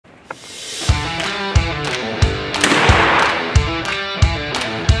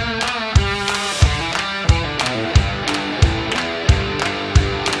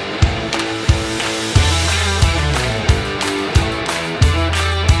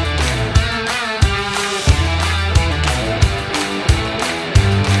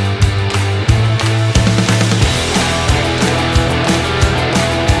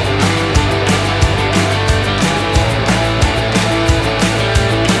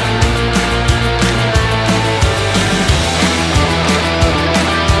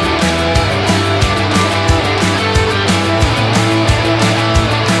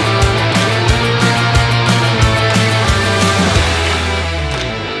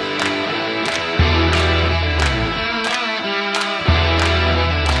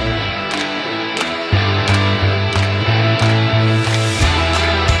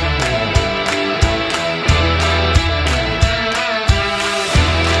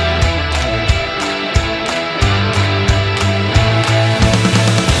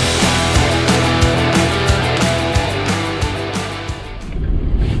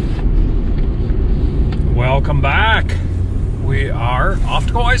are off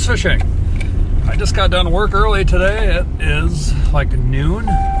to go ice fishing. I just got done work early today. It is like noon.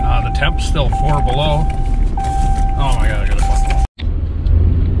 The temp's still 4 below. Oh my god, I gotta buckle.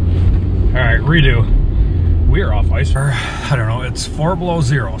 Alright, redo. We are off ice. I don't know, it's 4 below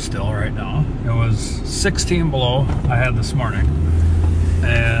zero still right now. It was 16 below I had this morning.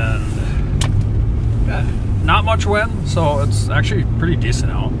 And not much wind, so it's actually pretty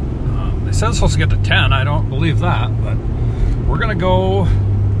decent out. They said it's supposed to get to 10. I don't believe that, but we're gonna go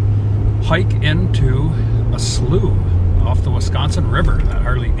hike into a slough off the Wisconsin River that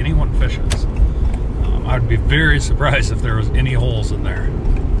hardly anyone fishes. I'd be very surprised if there was any holes in there.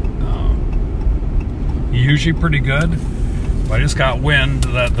 Usually pretty good, but I just got wind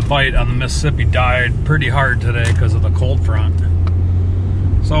that the bite on the Mississippi died pretty hard today because of the cold front.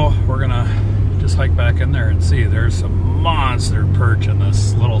 So we're gonna just hike back in there and see. There's some monster perch in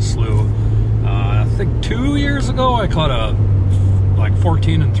this little slough. I think 2 years ago I caught a like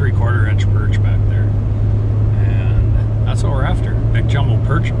 14 3/4 inch perch back there, and that's what we're after. Big jumbo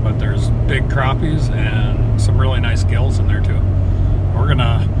perch, but there's big crappies and some really nice gills in there too. We're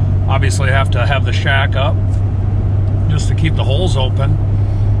gonna obviously have to have the shack up just to keep the holes open,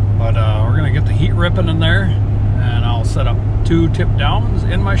 but we're gonna get the heat ripping in there, and I'll set up 2 tip downs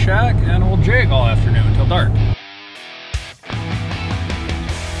in my shack and we'll jig all afternoon until dark.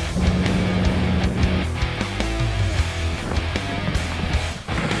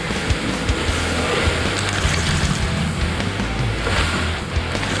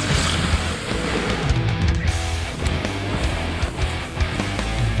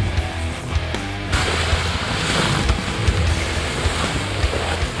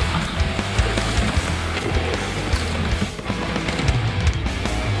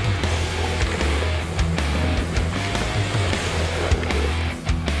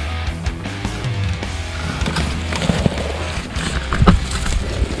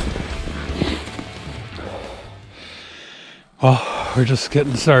 Well, we're just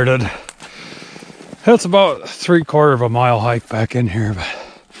getting started. It's about 3/4 of a mile hike back in here, but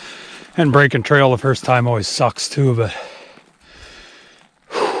and breaking trail the first time always sucks too, but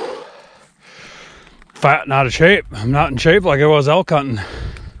fat and out of shape. I'm not in shape like I was elk hunting.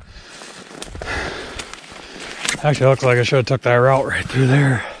 Actually, it looks like I should have took that route right through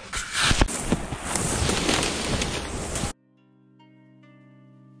there.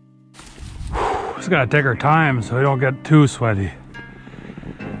 Just gotta take our time so we don't get too sweaty.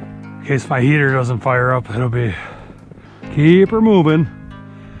 In case my heater doesn't fire up, it'll be keep her moving.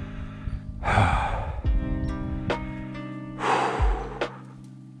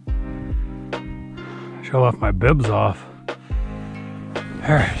 Should have left my bibs off.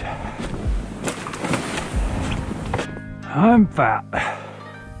 All right. I'm fat.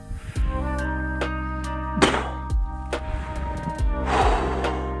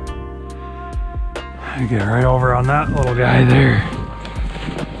 Get right over on that little guy there.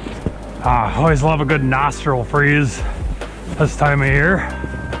 Always love a good nostril freeze this time of year.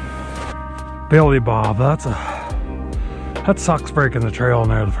 Billy Bob, that sucks breaking the trail in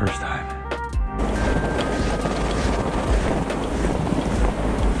there the first time.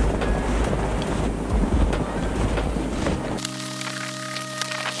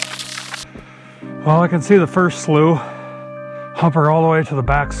 Well, I can see the first slough. Humper all the way to the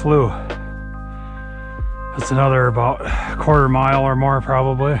back slough. It's another about 1/4 mile or more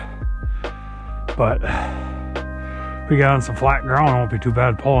probably, but we got on some flat ground. It won't be too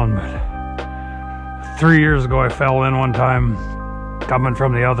bad pulling. But 3 years ago I fell in one time coming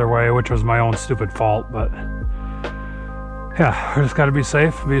from the other way, which was my own stupid fault. But yeah, we just got to be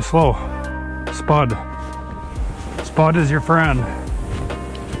safe, be slow. Spud is your friend.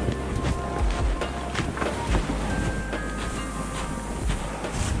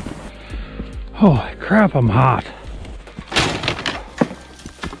 Holy crap, I'm hot.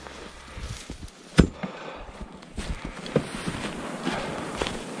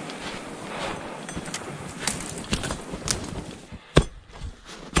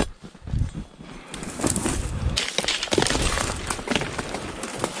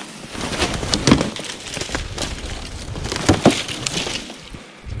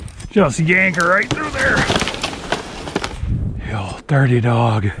 Just yank her right through there. You old dirty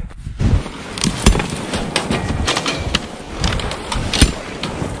dog.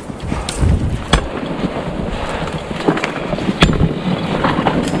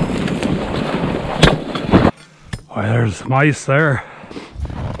 Boy, there's some ice there.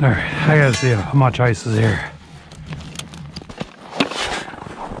 Alright, I gotta see how much ice is here.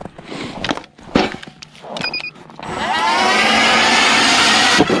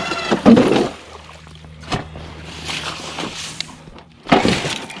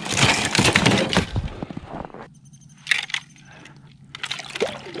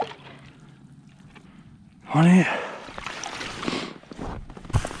 20.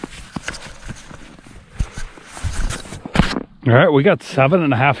 All right, we got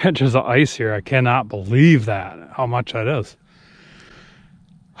 7.5 inches of ice here. I cannot believe that, how much that is.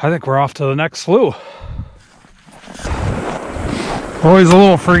 I think we're off to the next slough. Always a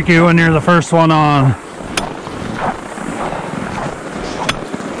little freaky when you're the first one on.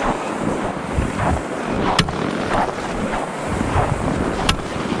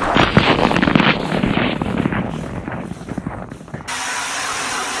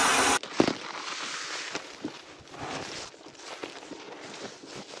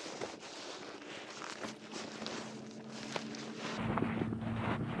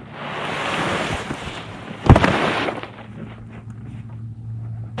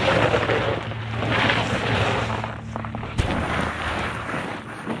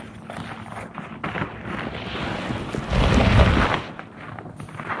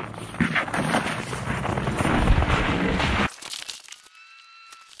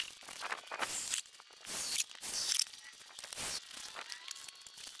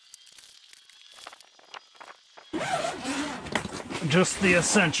 Just the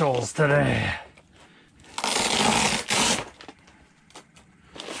essentials today.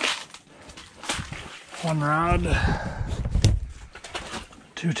 One rod,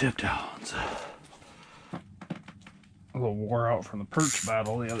 2 tip downs. A little wore out from the perch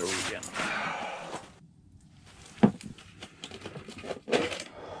battle the other weekend.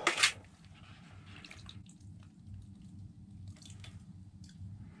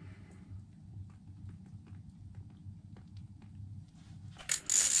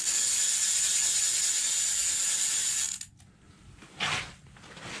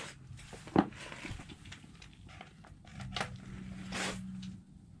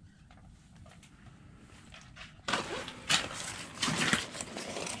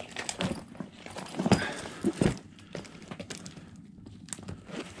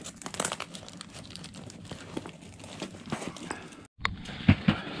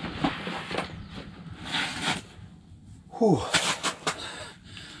 Whew.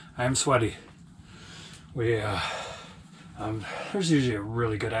 I'm sweaty. There's usually a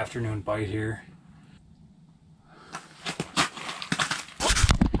really good afternoon bite here.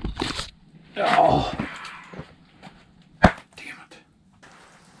 Oh, damn it.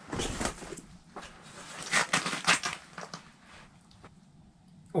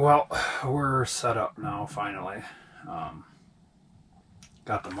 Well, we're set up now, finally.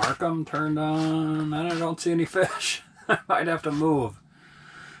 Got the Markham turned on, and I don't see any fish. I might have to move.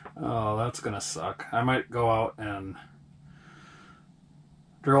 Oh, that's gonna suck. I might go out and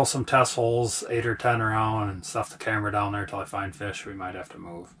drill some test holes, 8 or 10 around, and stuff the camera down there till I find fish. We might have to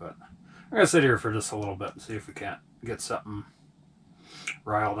move, but I'm gonna sit here for just a little bit and see if we can't get something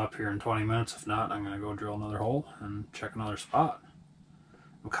riled up here in 20 minutes. If not, I'm gonna go drill another hole and check another spot.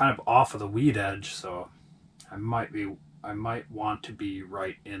 I'm kind of off of the weed edge, so I might want to be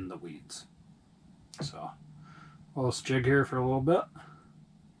right in the weeds. So we'll just jig here for a little bit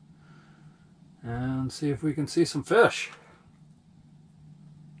and see if we can see some fish.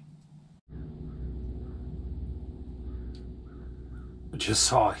 I just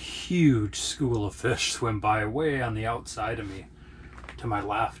saw a huge school of fish swim by way on the outside of me, to my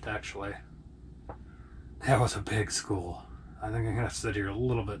left actually. That was a big school. I think I'm gonna sit here a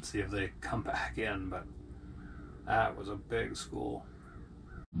little bit, see if they come back in, but that was a big school.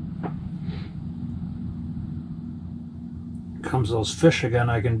 Comes those fish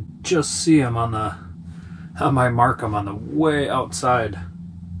again. I can just see them on my Markham on the way outside.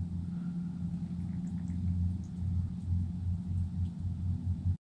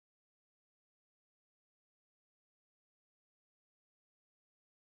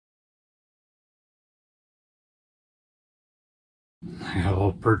 I got a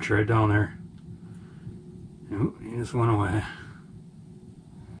little perch right down there. Oh, he just went away.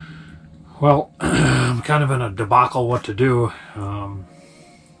 Well, I'm kind of in a debacle what to do. I've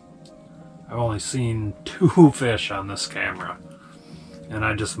only seen 2 fish on this camera, and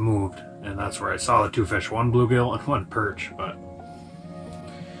I just moved, and that's where I saw the 2 fish, 1 bluegill and 1 perch, but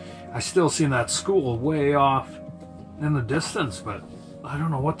I still seen that school way off in the distance, but I don't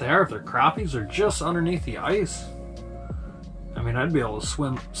know what they are. If they're crappies or just underneath the ice. I mean, I'd be able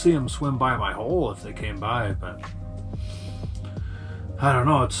to see them swim by my hole if they came by, but I don't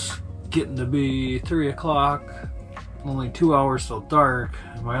know. It's getting to be 3 o'clock, only 2 hours till dark.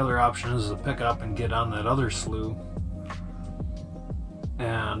 And my other option is to pick up and get on that other slough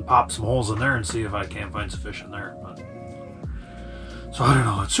and pop some holes in there and see if I can't find some fish in there. But, so I don't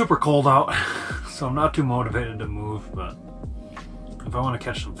know. It's super cold out, so I'm not too motivated to move, but if I want to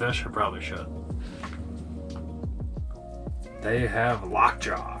catch some fish, I probably should. they have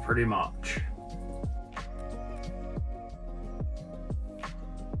lockjaw pretty much.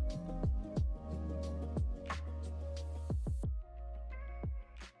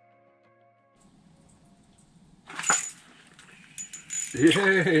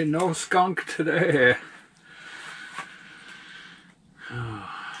 Yay, no skunk today. Oh,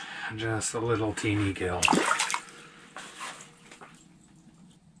 just a little teeny gill.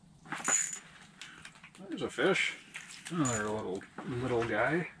 There's a fish. Another little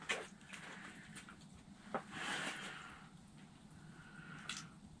guy.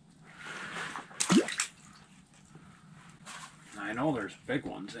 I know there's big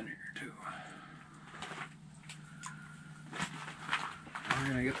ones in here too. We're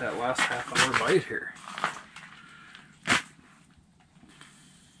gonna get that last half hour bite here.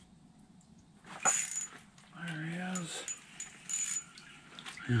 There he is.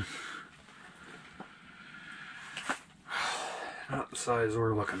 Yeah. Not the size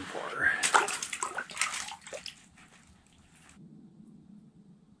we're looking for.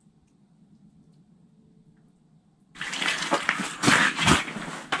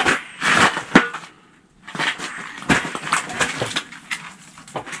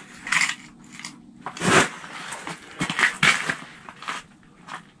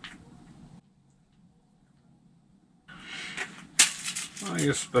 I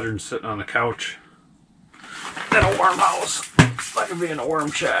guess it's better than sitting on the couch than a warm house. I could be in a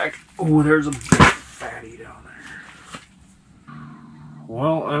warm shack. Oh, there's a big fatty down there.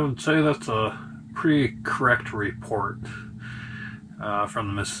 Well, I would say that's a pretty correct report from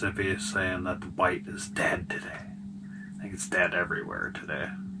the Mississippi saying that the bite is dead today. I think it's dead everywhere today.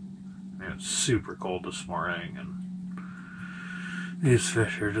 I mean, it's super cold this morning, and these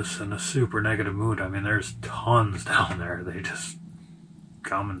fish are just in a super negative mood. I mean, there's tons down there. They just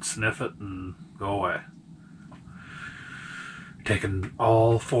come and sniff it and go away. Taking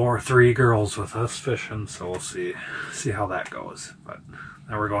all 3 girls with us fishing, so we'll see how that goes. But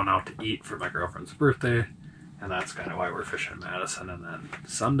now we're going out to eat for my girlfriend's birthday, and that's kind of why we're fishing Madison. And then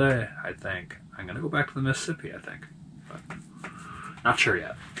Sunday, I think I'm gonna go back to the Mississippi. I think, but not sure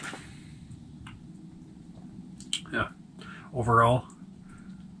yet. Yeah, overall,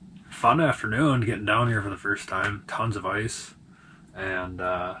 fun afternoon getting down here for the first time. Tons of ice. And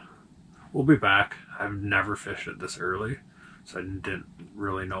we'll be back. I've never fished it this early, so I didn't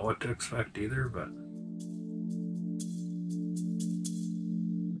really know what to expect either, but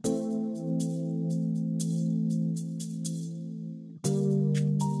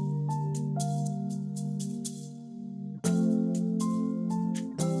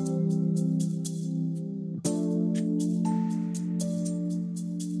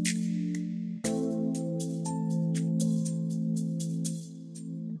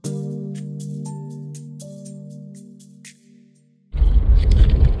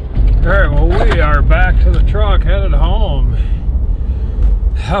alright, well, we are back to the truck, headed home.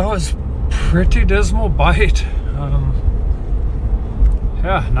 That was pretty dismal bite.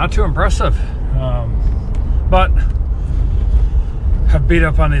 Yeah, not too impressive. But have beat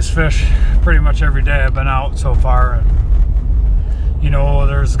up on these fish pretty much every day I've been out so far. And, you know,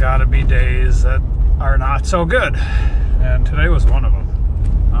 there's got to be days that are not so good. And today was one of them.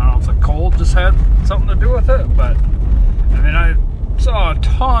 I don't know if the cold just had something to do with it, but I mean, I saw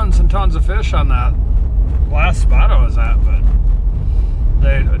tons and tons of fish on that last spot I was at, but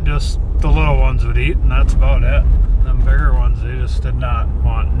they just, the little ones would eat, and that's about it. Them bigger ones, they just did not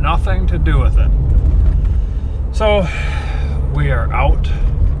want nothing to do with it. So we are out.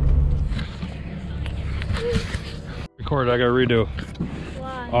 Record, I gotta redo.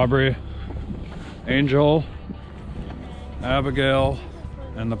 Why? Aubrey, Angel, Abigail,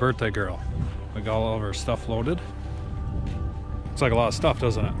 and the birthday girl. We got all of our stuff loaded. Looks like a lot of stuff,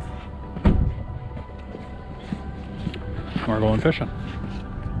 doesn't it? We're going fishing.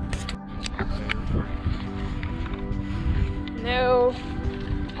 No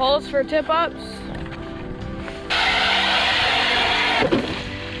holes for tip-ups.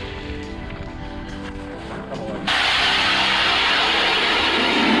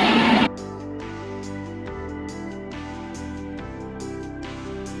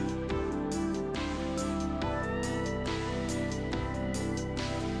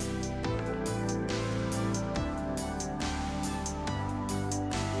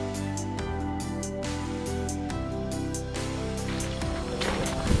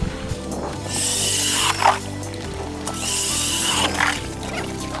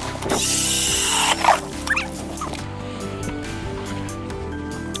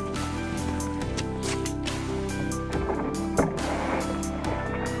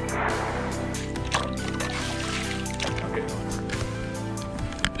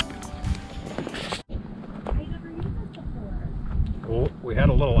 we had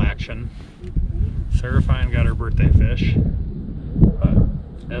a little action. Sarah Fine got her birthday fish, but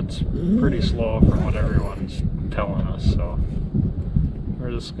it's pretty slow from what everyone's telling us, so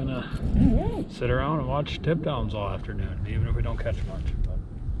we're just gonna sit around and watch tip downs all afternoon, even if we don't catch much. But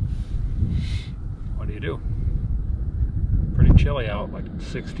what do you do? Pretty chilly out, like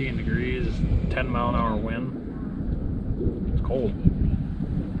 16 degrees, 10-mile-an-hour wind. It's cold.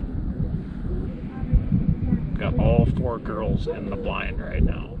 Got all 4 girls in the blind right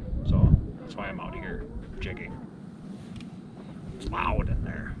now, so that's why I'm out here jigging. It's loud in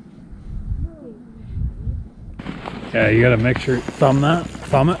there. Yeah, you gotta make sure, thumb it.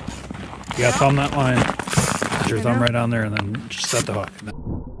 You gotta thumb that line. Put your thumb right on there and then just set the hook. No.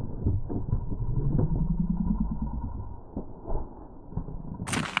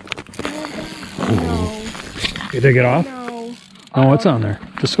 You dig it off? No. No, it's on there.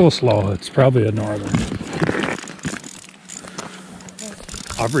 Just go slow. It's probably a northern.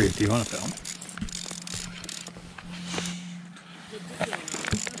 Aubrey, do you want to film?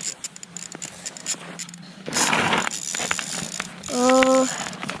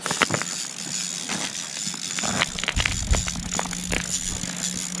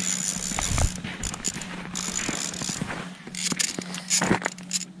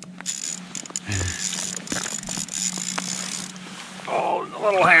 Oh, the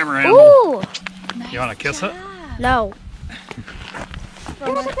little hammer animal. Ooh! You want to kiss it? No. Get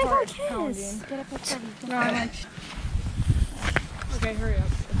a bigger kiss. Okay, hurry up.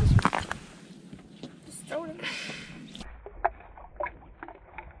 Just throw it in.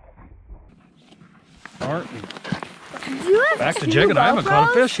 Martin. You have Back to two jigging. I haven't caught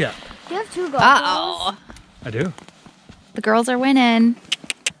a GoPros? fish yet. You have 2 GoPros. Uh-oh. I do. The girls are winning.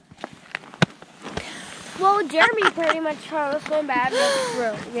 Well, Jeremy pretty much taught us so bad.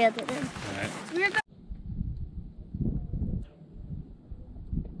 We had to do. All right. We're go-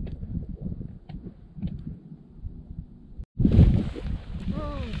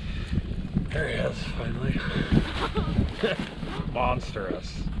 There he is, finally.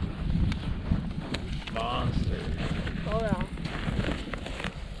 Monstrous. Monster. Oh yeah.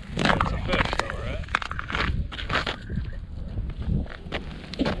 It's a fish though, right?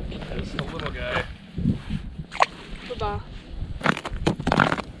 It's the little guy. Bye-bye.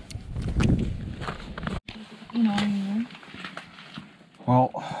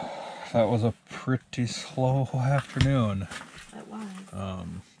 Well, that was a pretty slow afternoon. That was.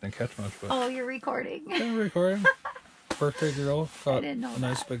 Didn't catch much, but Oh, you're recording. yeah, recording. Birthday girl caught didn't know a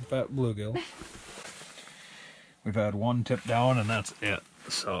nice that. big fat bluegill. We've had 1 tip down and that's it.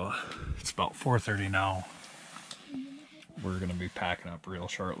 So it's about 4:30 now. We're gonna be packing up real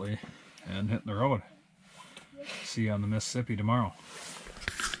shortly and hitting the road. See you on the Mississippi tomorrow.